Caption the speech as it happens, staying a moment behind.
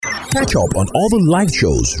Catch up on all the live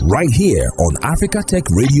shows right here on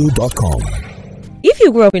africatechradio.com. If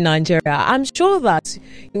you grew up in Nigeria, I'm sure that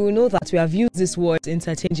you will know that we have used these words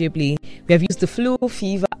interchangeably. We have used the flu,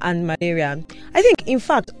 fever, and malaria. I think, in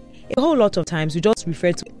fact, a whole lot of times we just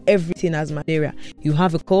refer to everything as malaria. You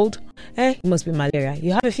have a cold, it must be malaria.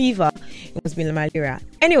 You have a fever, it must be malaria.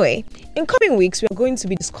 Anyway, in coming weeks, we are going to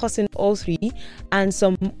be discussing all three and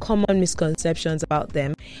some common misconceptions about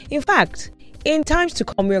them. In fact, in times to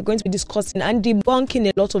come, we are going to be discussing and debunking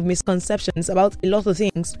a lot of misconceptions about a lot of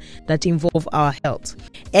things that involve our health.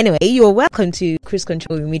 Anyway, you're welcome to Cruise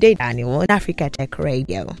Control with me, Daniel, on Africa Tech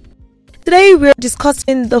Radio. Today, we're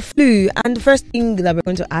discussing the flu, and the first thing that we're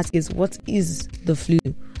going to ask is, what is the flu?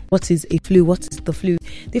 What is a flu? What is the flu?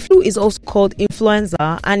 The flu is also called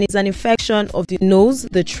influenza and is an infection of the nose,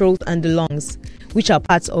 the throat, and the lungs, which are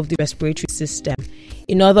parts of the respiratory system.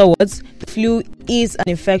 In other words, the flu is an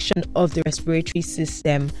infection of the respiratory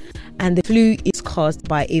system, and the flu is caused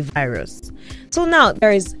by a virus. So now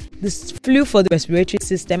there is this flu for the respiratory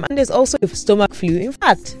system, and there's also a stomach flu. In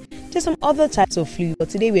fact, there's some other types of flu, but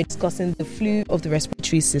today we're discussing the flu of the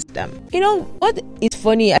respiratory system. You know what is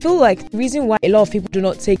funny? I feel like the reason why a lot of people do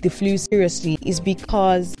not take the flu seriously is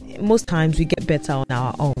because most times we get better on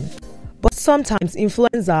our own. But sometimes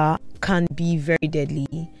influenza can be very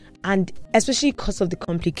deadly, and especially because of the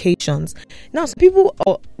complications. Now,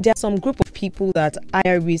 there are some group of people that are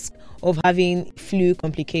at risk of having flu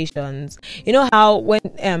complications. You know how when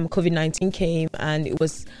COVID-19 came and it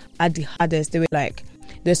was at the hardest, they were like,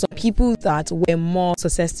 there's some people that were more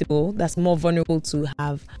susceptible, that's more vulnerable to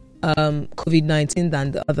have COVID-19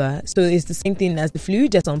 than the other. So it's the same thing as the flu.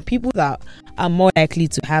 There's some people that are more likely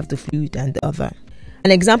to have the flu than the other. An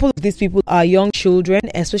example of these people are young children,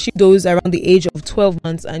 especially those around the age of 12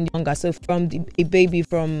 months and younger. So from babies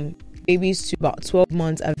to about 12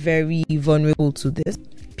 months are very vulnerable to this.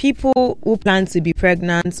 People who plan to be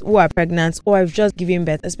pregnant, who are pregnant, or have just given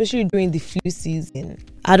birth, especially during the flu season.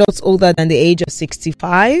 Adults older than the age of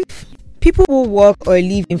 65. People who work or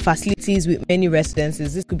live in facilities with many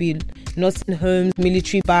residences. This could be nursing homes,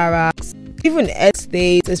 military barracks, even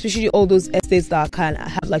estates, especially all those estates that can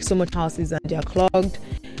have like so much houses and they're clogged.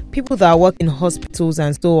 People that work in hospitals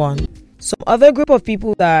and so on. Some other group of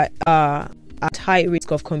people that are at high risk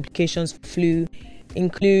of complications for flu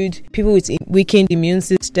include people with weakened immune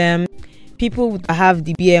system, people that have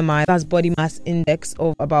the BMI, that's body mass index,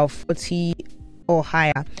 of about 40 or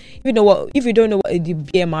higher. If you don't know what the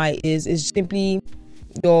BMI is, it's simply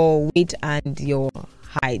your weight and your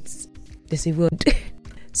height. There's a word.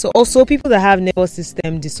 So also people that have nervous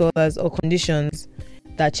system disorders or conditions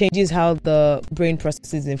that changes how the brain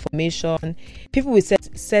processes information, people with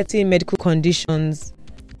certain medical conditions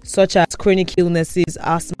such as chronic illnesses,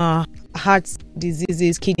 asthma, heart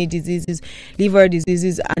diseases, kidney diseases, liver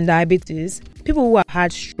diseases, and diabetes, people who have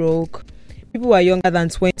had stroke, people who are younger than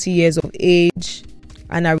 20 years of age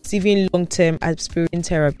and are receiving long-term aspirin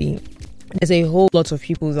therapy. There's a whole lot of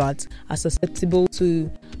people that are susceptible to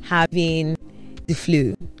having the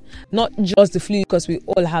flu. Not just the flu, because we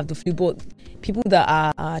all have the flu, but people that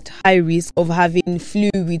are at high risk of having flu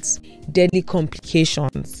with deadly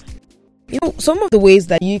complications. You know, some of the ways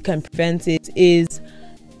that you can prevent it is,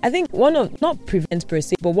 I think not prevent per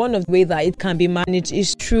se, but one of the ways that it can be managed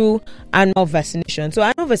is through annual vaccination. So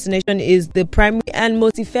annual vaccination is the primary and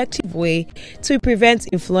most effective way to prevent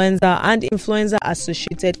influenza and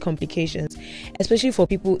influenza-associated complications, especially for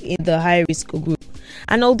people in the high-risk group.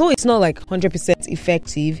 And although it's not like 100%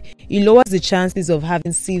 effective, it lowers the chances of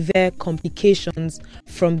having severe complications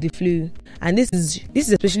from the flu. And this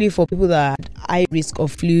is especially for people that are at high risk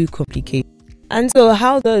of flu complications. And so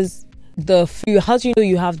how do you know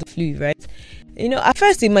you have the flu, right? You know, at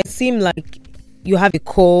first it might seem like you have a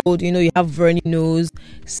cold, you know, you have runny nose,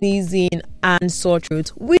 sneezing, and sore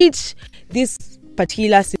throat, which this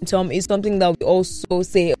particular symptom is something that we also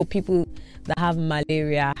say people that have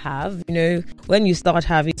malaria have. You know, when you start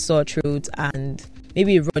having sore throat and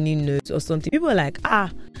maybe a runny nose or something, people are like,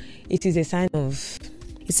 it's a sign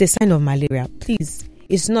of malaria. Please,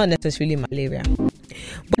 it's not necessarily malaria.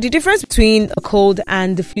 But the difference between a cold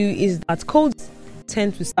and the flu is that colds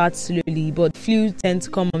tend to start slowly, but flu tends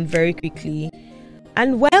to come on very quickly.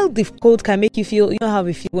 And while the cold can make you feel, you know how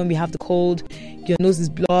we feel when we have the cold, your nose is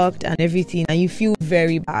blocked and everything, and you feel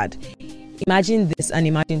very bad. Imagine this and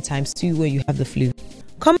imagine times 2 when you have the flu.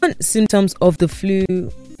 Common symptoms of the flu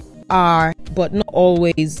are, but not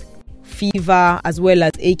always, fever as well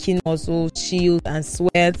as aching muscles, chills and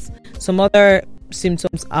sweats. Some other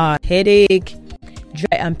symptoms are headache,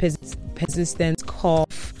 dry and persistent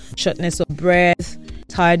cough, shortness of breath,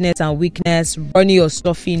 tiredness and weakness, runny or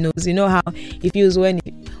stuffy nose. You know how it feels when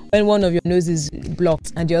one of your noses is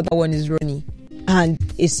blocked and the other one is runny, and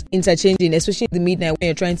it's interchanging, especially in the midnight when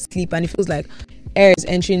you're trying to sleep and it feels like air is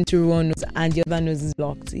entering through one nose and the other nose is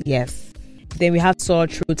blocked. Yes. Then we have sore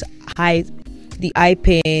throat, eye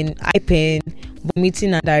pain,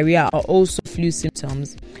 vomiting and diarrhea are also flu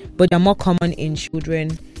symptoms, but they're more common in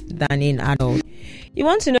children than in adults. You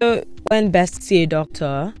want to know when best to see a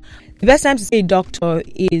doctor? The best time to see a doctor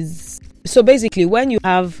is, so basically when you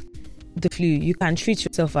have the flu, you can treat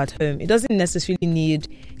yourself at home. It doesn't necessarily need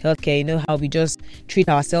healthcare. You know how we just treat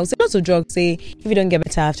ourselves. Lots of drugs say if you don't get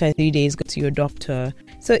better after 3 days, go to your doctor.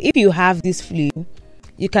 So if you have this flu,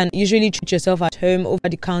 you can usually treat yourself at home,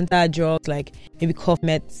 over-the-counter drugs like maybe cough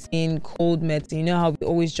medicine, cold medicine. You know how we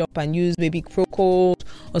always jump and use maybe Procold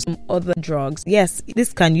or some other drugs. Yes,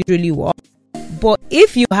 this can usually work. But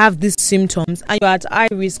if you have these symptoms and you're at high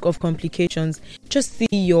risk of complications, just see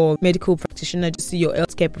your medical practitioner, just see your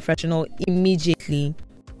healthcare professional immediately,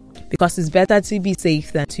 because it's better to be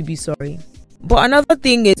safe than to be sorry. But another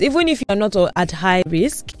thing is, even if you're not at high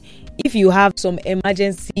risk, if you have some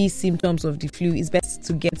emergency symptoms of the flu, it's best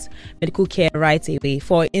to get medical care right away.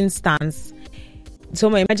 For instance,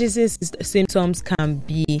 some emergency symptoms can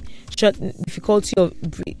be difficulty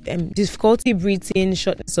breathing,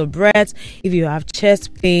 shortness of breath. If you have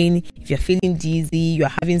chest pain, if you're feeling dizzy, you're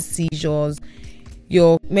having seizures,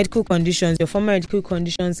 your former medical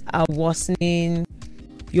conditions are worsening.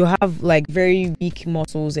 You have like very weak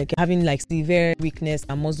muscles, like you're having like severe weakness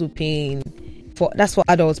and muscle pain. That's for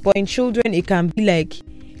adults, but in children it can be like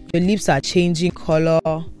your lips are changing color,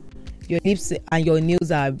 your lips and your nails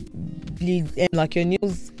are bleeding, like your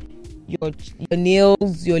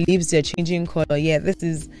nails, your lips, they're changing color. Yeah, this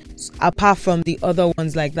is apart from the other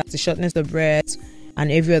ones like that, the shortness of breath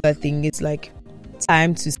and every other thing. It's like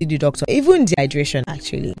time to see the doctor. Even dehydration,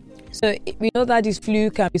 actually. So we know that this flu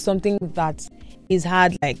can be something that is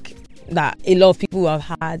hard, like that a lot of people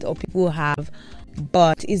have had or people have.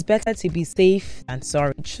 But it's better to be safe than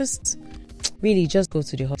sorry. Just go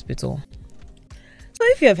to the hospital. So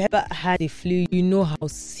if you have ever had a flu, you know how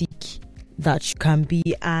sick that you can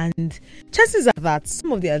be, and chances are that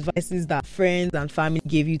some of the advices that friends and family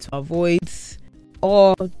gave you to avoid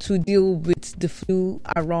or to deal with the flu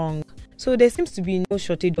are wrong. So there seems to be no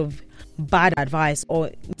shortage of bad advice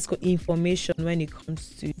or information when it comes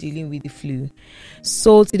to dealing with the flu.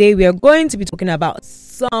 So today we are going to be talking about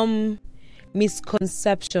some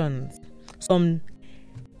misconceptions, some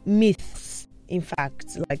myths, in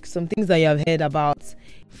fact, like some things that you have heard about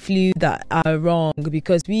flu that are wrong,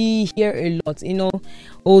 because we hear a lot,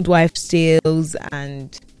 old wives' tales,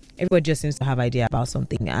 and everybody just seems to have idea about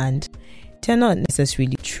something and they're not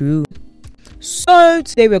necessarily true. So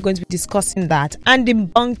today we're going to be discussing that and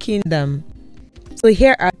debunking them. So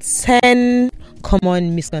here are 10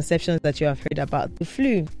 common misconceptions that you have heard about the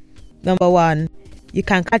flu. Number 1, you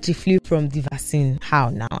can catch the flu from the vaccine. How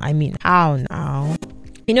now?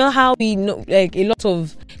 You know how we know, like, a lot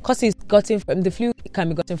of causes gotten from the flu can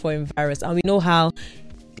be gotten from a virus, and we know how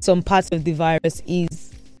some parts of the virus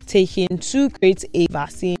is taken to create a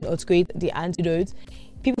vaccine or to create the antidote.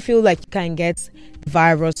 People feel like you can get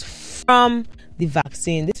virus from the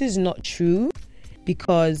vaccine. This is not true,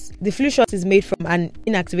 because the flu shot is made from an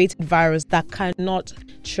inactivated virus that cannot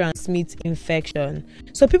transmit infection.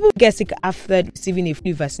 So people get sick after receiving a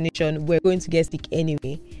flu vaccination. We're going to get sick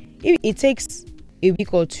anyway. It takes a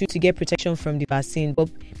week or two to get protection from the vaccine, but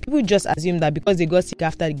people just assume that because they got sick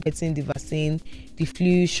after getting the vaccine, the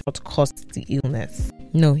flu shot caused the illness.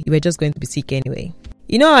 No, you were just going to be sick anyway.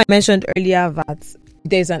 I mentioned earlier that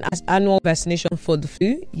there's an annual vaccination for the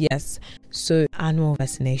flu. Yes, so annual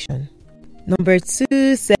vaccination. Number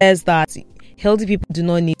 2 says that healthy people do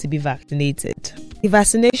not need to be vaccinated. The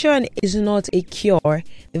vaccination is not a cure.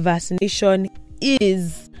 The vaccination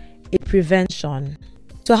is a prevention.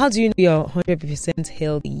 So how do you know you're 100%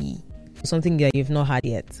 healthy for something that you've not had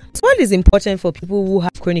yet? So what is important for people who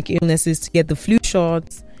have chronic illnesses to get the flu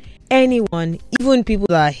shots? Anyone, even people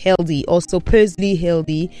that are healthy or supposedly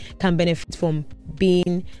healthy, can benefit from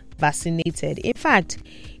being vaccinated. In fact,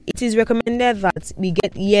 it is recommended that we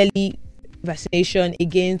get yearly vaccination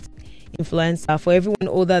against influenza for everyone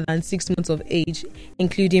older than 6 months of age,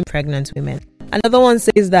 including pregnant women. Another one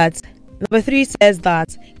says that, number 3 says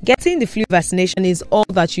that getting the flu vaccination is all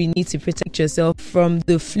that you need to protect yourself from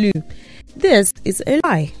the flu. This is a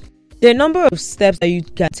lie. There are a number of steps that you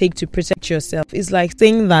can take to protect yourself. It's like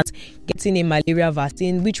saying that getting a malaria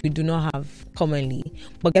vaccine, which we do not have commonly,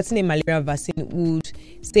 but getting a malaria vaccine would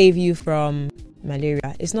save you from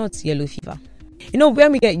malaria. It's not yellow fever.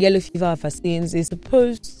 When we get yellow fever vaccines, it's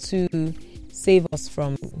supposed to save us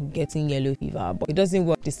from getting yellow fever, but it doesn't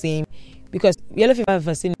work the same because yellow fever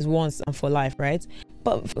vaccine is once and for life, right?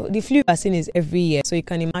 But the flu vaccine is every year, so you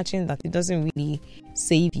can imagine that it doesn't really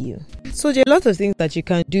save you. So there are a lot of things that you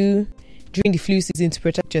can do during the flu season to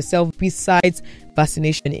protect yourself besides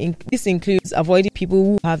vaccination. This includes avoiding people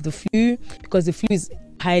who have the flu because the flu is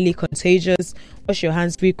highly contagious. Wash your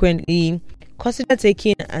hands frequently. Consider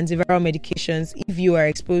taking antiviral medications if you are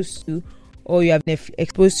exposed to or you have been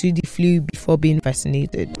exposed to the flu before being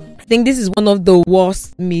vaccinated. I think this is one of the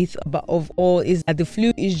worst myths of all, is that the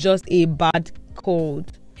flu is just a bad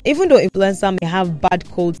cold. Even though influenza may have bad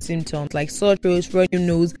cold symptoms like sore throat, runny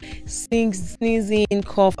nose, sneezing,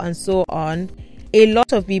 cough, and so on, a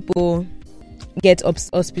lot of people get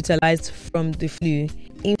hospitalized from the flu.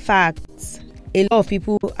 In fact, a lot of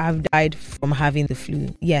people have died from having the flu.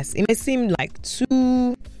 Yes, it may seem like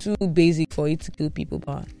too basic for it to kill people,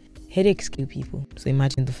 but headaches kill people. So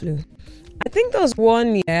imagine the flu. I think there was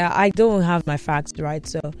one year, I don't have my facts right,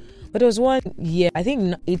 but there was one year, I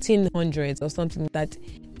think 1800s or something, that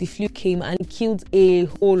the flu came and killed a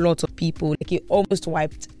whole lot of people. Like it almost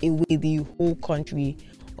wiped away the whole country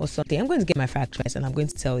or something. I'm going to get my facts right and I'm going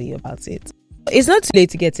to tell you about it. It's not too late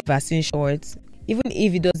to get a vaccine shot. Even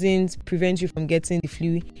if it doesn't prevent you from getting the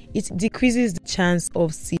flu, it decreases the chance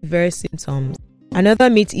of severe symptoms. Another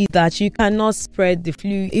myth is that you cannot spread the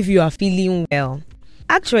flu if you are feeling well.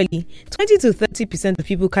 Actually, 20 to 30% of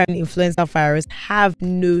people carrying influenza virus have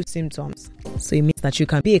no symptoms. So it means that you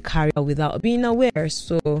can be a carrier without being aware.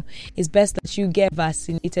 So it's best that you get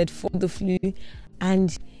vaccinated for the flu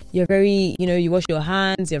and you're very, you wash your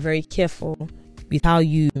hands, you're very careful with how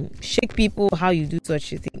you shake people, how you do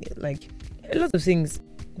such a thing. Like a lot of things.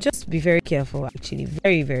 Just be very careful, actually.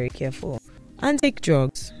 Very, very careful. And take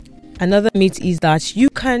drugs. Another myth is that you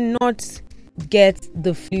cannot get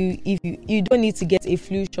the flu if you don't need to get a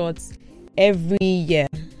flu shot every year.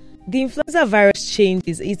 The influenza virus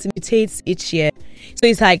changes, it mutates each year. So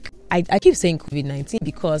it's like I keep saying COVID-19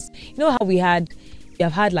 because you know how we have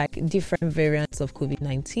had like different variants of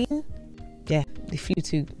COVID-19. Yeah, the flu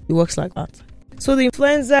too, it works like that. So the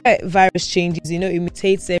influenza virus changes, it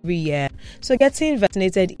mutates every year. So getting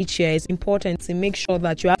vaccinated each year is important to make sure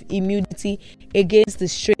that you have immunity against the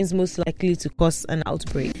strains most likely to cause an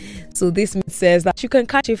outbreak. So this myth says that you can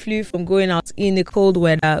catch a flu from going out in the cold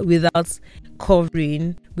weather without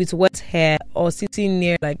covering, with wet hair, or sitting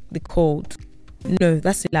near like the cold. No,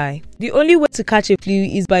 that's a lie. The only way to catch a flu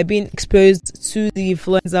is by being exposed to the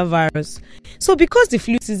influenza virus. So because the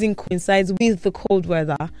flu season coincides with the cold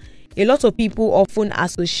weather, a lot of people often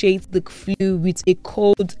associate the flu with a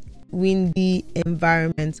cold, windy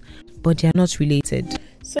environment, but they are not related.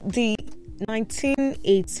 So the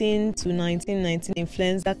 1918 to 1919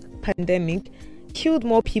 influenza pandemic killed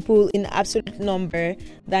more people in absolute number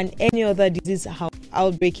than any other disease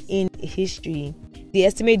outbreak in history. The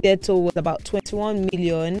estimated death toll was about 21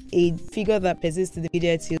 million, a figure that persists in the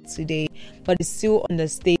media till today, but it still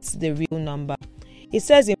understates the real number. It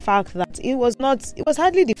says, in fact, that it was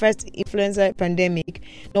hardly the first influenza pandemic,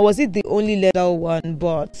 nor was it the only lethal one,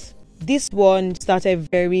 but this one started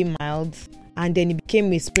very mild and then it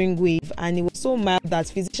became a spring wave, and it was so mild that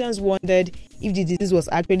physicians wondered if the disease was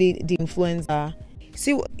actually the influenza.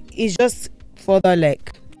 See, it's just further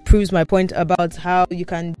proves my point about how you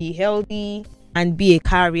can be healthy and be a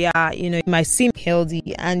carrier. You might seem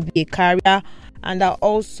healthy and be a carrier, and that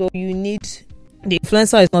also you need. The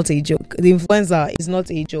influenza is not a joke.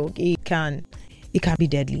 It can be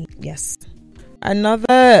deadly. Yes.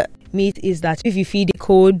 Another myth is that if you feed a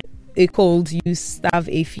cold, you have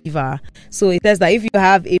a fever. So it says that if you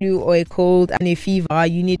have a flu or a cold and a fever,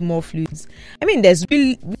 you need more fluids. I mean, there's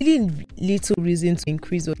really little reason to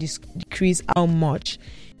increase or decrease how much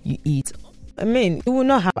you eat. I mean, you will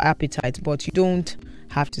not have appetite, but you don't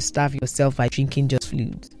have to starve yourself by drinking just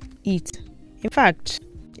fluids. Eat. In fact,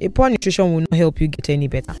 a poor nutrition will not help you get any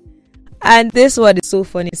better. And this one is so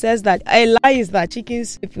funny. It says that a lie is that chicken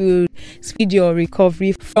soup will speed your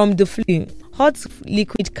recovery from the flu. Hot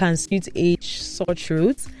liquid can soothe a sore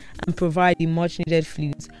throat and provide the much needed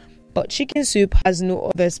fluids. But chicken soup has no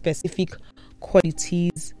other specific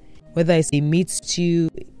qualities, whether it's a meat stew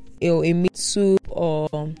or a meat soup or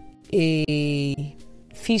a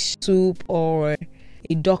fish soup or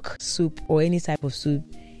a duck soup or any type of soup.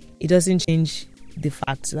 It doesn't change the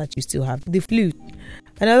fact that you still have the flu.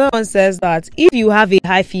 Another one says that if you have a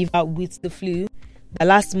high fever with the flu that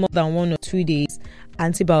lasts more than 1 or 2 days,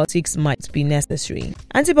 antibiotics might be necessary.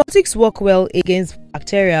 Antibiotics work well against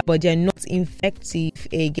bacteria, but they are not effective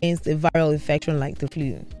against a viral infection like the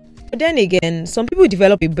flu. But then again, some people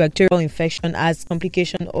develop a bacterial infection as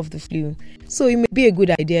complication of the flu. So it may be a good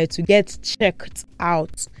idea to get checked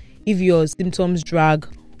out if your symptoms drag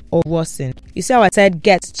or worsen. You see how I said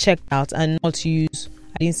get checked out and not use,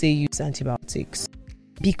 I didn't say use antibiotics.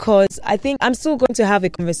 Because I think I'm still going to have a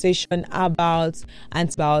conversation about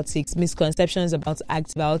antibiotics, misconceptions about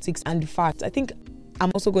antibiotics, and the fact I think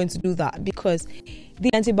I'm also going to do that because the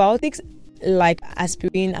antibiotics like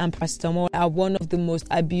aspirin and paracetamol are one of the most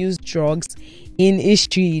abused drugs in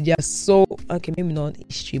history. They are so, okay, maybe not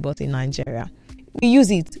history, but in Nigeria. We use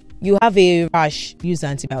it. You have a rash, use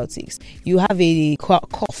antibiotics. You have a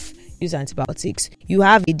cough, use antibiotics. You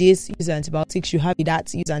have a this, use antibiotics. You have a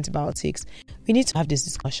that, use antibiotics. We need to have this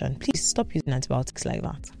discussion. Please stop using antibiotics like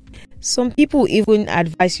that. Some people even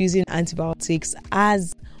advise using antibiotics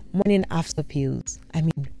as morning after pills. I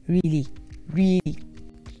mean, really.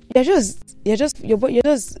 You're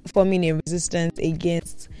just forming a resistance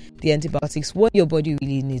against the antibiotics when your body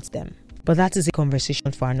really needs them. But that is a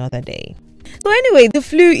conversation for another day. So anyway, the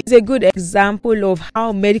flu is a good example of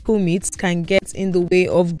how medical myths can get in the way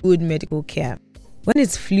of good medical care. When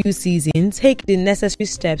it's flu season, take the necessary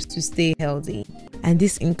steps to stay healthy. And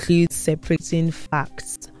this includes separating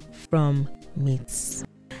facts from myths.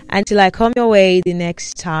 Until I come your way the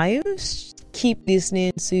next time, keep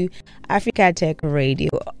listening to Africa Tech Radio.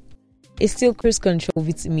 It's still Cruise Control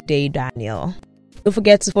with me, Daniel. Don't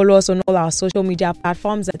forget to follow us on all our social media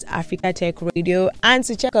platforms at Africa Tech Radio and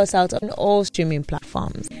to check us out on all streaming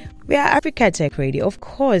platforms. We are Africa Tech Radio. Of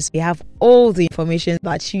course, we have all the information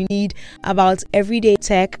that you need about everyday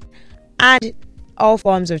tech and all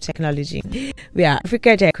forms of technology. We are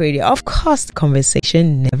Africa Tech Radio. Of course, the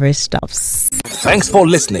conversation never stops. Thanks for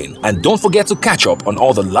listening, and don't forget to catch up on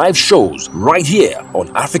all the live shows right here on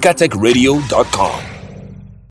africatechradio.com.